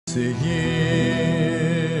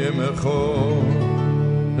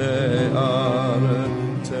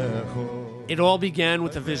It all began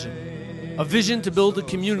with a vision to build a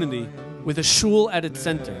community with a shul at its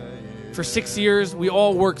center. For 6 years, we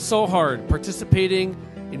all worked so hard, participating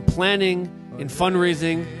in planning, in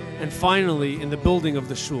fundraising, and finally in the building of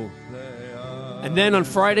the shul. And then on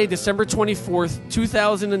Friday, December 24th,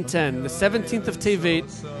 2010, the 17th of Tevet,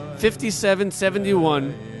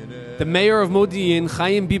 5771, the mayor of Modiin,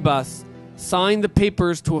 Chaim Bibas, signed the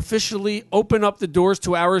papers to officially open up the doors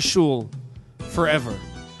to our shul forever.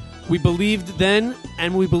 We believed then,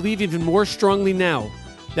 and we believe even more strongly now,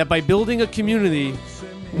 that by building a community,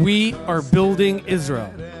 we are building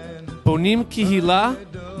Israel. Bonim Kihila,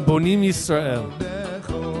 Bonim Yisrael.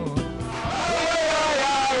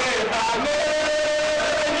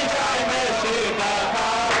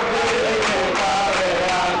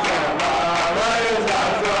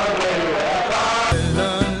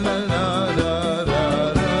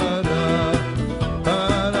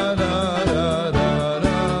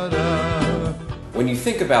 When you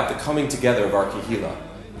think about the coming together of our kehila,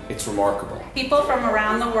 it's remarkable. People from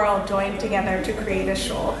around the world joined together to create a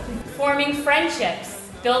shul. Forming friendships,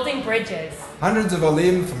 building bridges. Hundreds of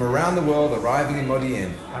olim from around the world arriving in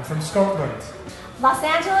Modiin. I'm from Scotland. Los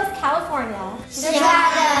Angeles, California.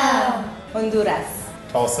 Chicago. Honduras.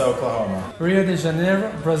 Tulsa, Oklahoma. Rio de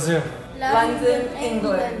Janeiro, Brazil. London,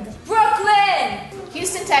 England. Brooklyn.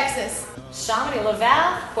 Houston, Texas.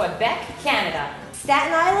 Chamonix-Laval, Quebec, Canada.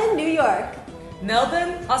 Staten Island, New York.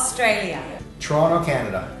 Melbourne, Australia. Toronto,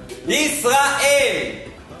 Canada. Israel!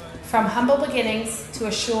 From humble beginnings to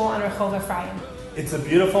a shul on Rehov Ephraim. It's a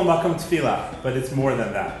beautiful makom tefillah, but it's more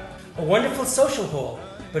than that. A wonderful social hall,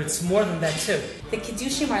 but it's more than that too. The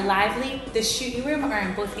kiddushim are lively, the shu'urim are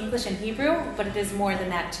in both English and Hebrew, but it is more than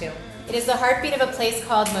that too. It is the heartbeat of a place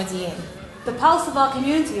called Modiin. The pulse of our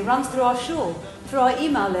community runs through our shul, through our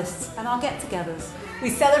email lists and our get-togethers. We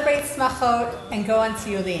celebrate smachot and go on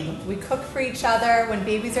tiyulim. We cook for each other when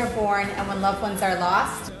babies are born and when loved ones are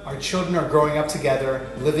lost. Our children are growing up together,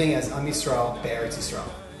 living as Am Yisrael, Be'eretz Yisrael.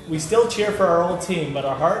 We still cheer for our old team, but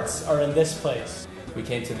our hearts are in this place. We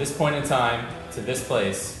came to this point in time, to this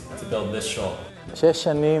place, to build this shul. 6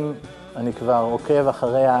 שנים אני כבר עוקב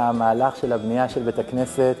אחרי המהלך של הבנייה של בית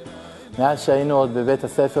הכנסת, מאז שהיינו עוד בבית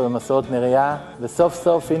הספר במסעות נריה, וסוף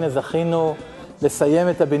סוף הנה זכינו לסיים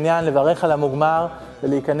את הבניין, לברך על המוגמר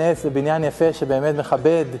ולהיכנס לבניין יפה שבאמת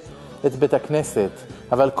מכבד את בית הכנסת.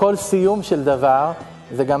 אבל כל סיום של דבר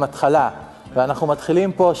זה גם התחלה. ואנחנו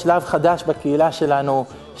מתחילים פה שלב חדש בקהילה שלנו,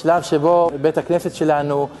 שלב שבו בית הכנסת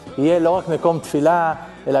שלנו יהיה לא רק מקום תפילה,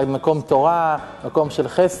 אלא מקום תורה, מקום של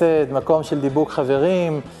חסד, מקום של דיבוק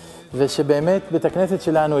חברים, ושבאמת בית הכנסת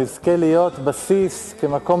שלנו יזכה להיות בסיס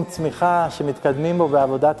כמקום צמיחה שמתקדמים בו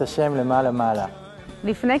בעבודת השם למעלה מעלה.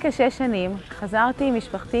 לפני כ6 שנים חזרתי עם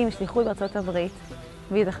משפחתי משליחות בארצות הברית,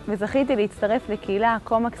 וזכיתי להצטרף לקהילה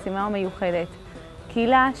כה מקסימה ומיוחדת.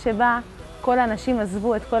 קהילה שבה כל האנשים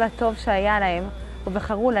עזבו את כל הטוב שהיה להם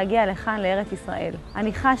ובחרו להגיע לכאן לארץ ישראל.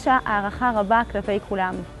 אני חשה הערכה רבה כלפי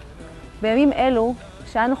כולם. בימים אלו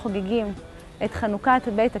שאנו חוגגים את חנוכת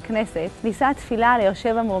בית הכנסת, נישא תפילה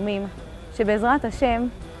ליושב המרומים, שבעזרת השם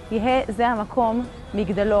יהיה זה המקום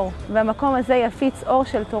מגדלור, והמקום הזה יפיץ אור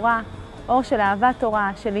של תורה, אור של אהבת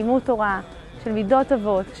תורה, של לימוד תורה, של מידות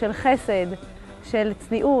טובות, של חסד, של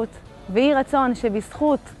צניעות, ויהי רצון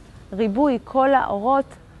שבזכות ריבוי כל האורות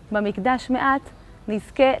במקדש מעט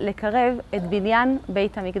נזכה לקרב את בניין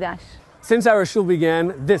בית המקדש. Since our shul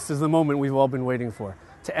began, this is the moment we've all been waiting for,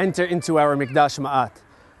 to enter into our mikdash ma'at.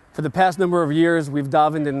 For the past number of years, we've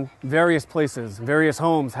davened in various places, various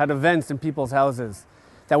homes, had events in people's houses.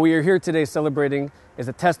 That we are here today celebrating is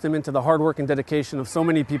a testament to the hard work and dedication of so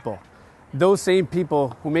many people. Those same people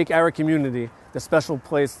who make our community the special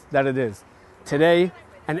place that it is. Today,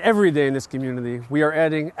 and every day in this community, we are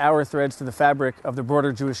adding our threads to the fabric of the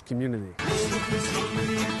broader Jewish community.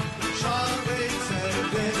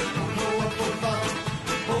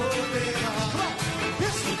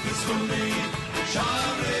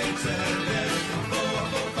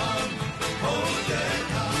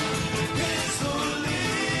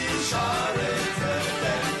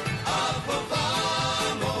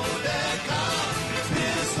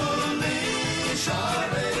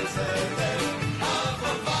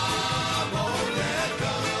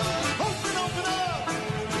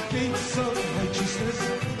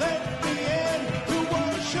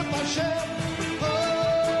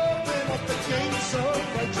 Open up the gates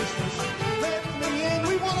of righteousness. Let me in.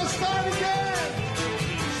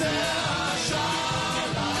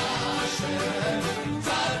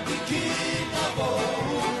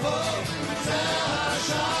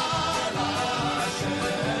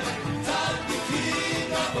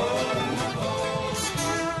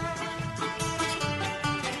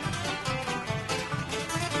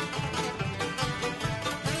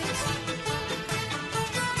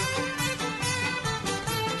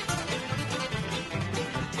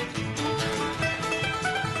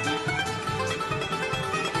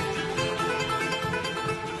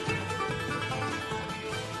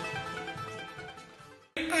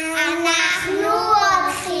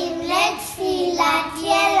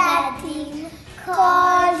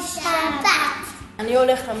 כל שבת. אני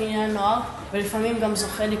הולך למניין הנוער, ולפעמים גם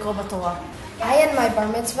זוכה לקרוא בתורה. I had my bar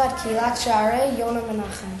mitzvah at Kilat Sharei, Yonah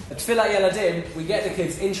menachem. At Tefillah Yeladim, we get the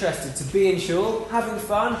kids interested to be in shul, having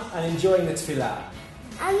fun and enjoying the tefillah.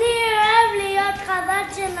 אני אוהב להיות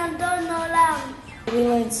חב"ד של אדון עולם. We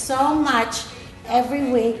learn so much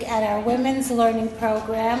every week at our women's learning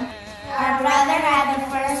program. Our brother had the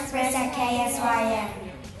first bris at KSYM.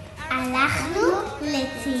 הלכנו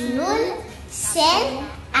לטיול של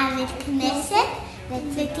הבית כנסת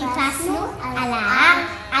וטיפסנו על ההר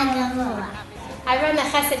הגבוה. I run the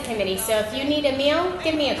Chesed committee, so if you need a meal,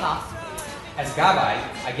 give me a call. As Gabbai,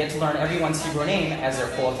 I get to learn everyone's Hebrew name as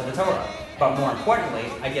they're full to the Torah. But more importantly,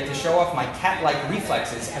 I get to show off my cat-like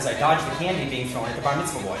reflexes as I dodge the candy being thrown at the bar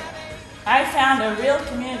mitzvah boy. I found a real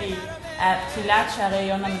community at Kilat Sharei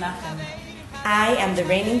Yonah Menachem. I am the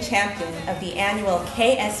reigning champion of the annual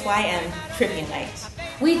KSYM Trivia Night.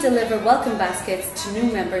 We deliver welcome baskets to new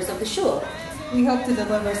members of the shul. We hope to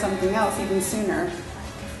deliver something else even sooner.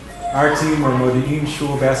 Our team are modiin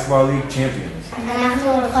shul basketball league champions.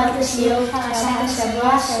 אנחנו הולכות לשיעור פרשת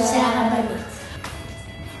השבוע של הרבנית.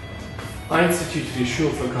 I instituted a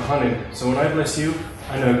shul for Kahanim, so when I bless you,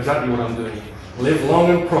 I know exactly what I'm doing. Live long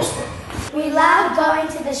and prosper. We love going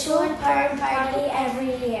to the shul Purim party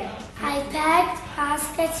every year. I packed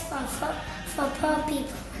baskets for poor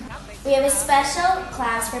people. We have a special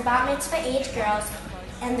class for bat mitzvah age girls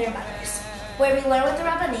and their mothers, where we learn with the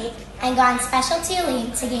Rabbanit and go on special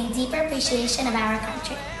tiyulim to gain deeper appreciation of our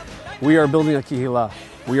country. We are building a kihila.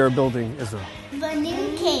 We are building Israel.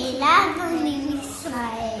 בונים קהילה, בונים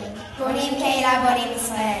ישראל. בונים קהילה, בונים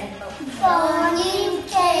ישראל. בונים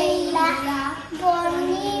קהילה,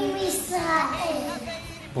 בונים ישראל.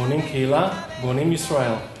 Bonim Kehila, Bonim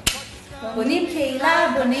Yisrael. בונים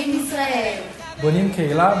קהילה, בונים ישראל. בונים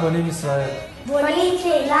קהילה, בונים ישראל. בונים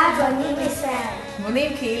קהילה, בונים ישראל.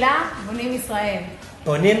 בונים קהילה, בונים ישראל.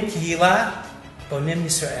 בונים קהילה, בונים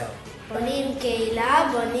ישראל. בונים קהילה,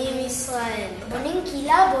 בונים ישראל. בונים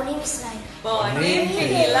קהילה, בונים ישראל. בונים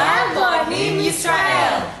קהילה, בונים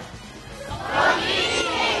ישראל.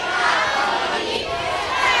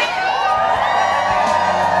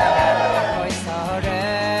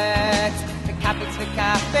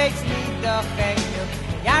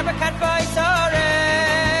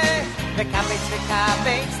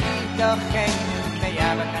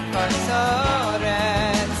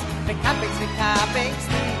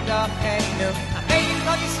 The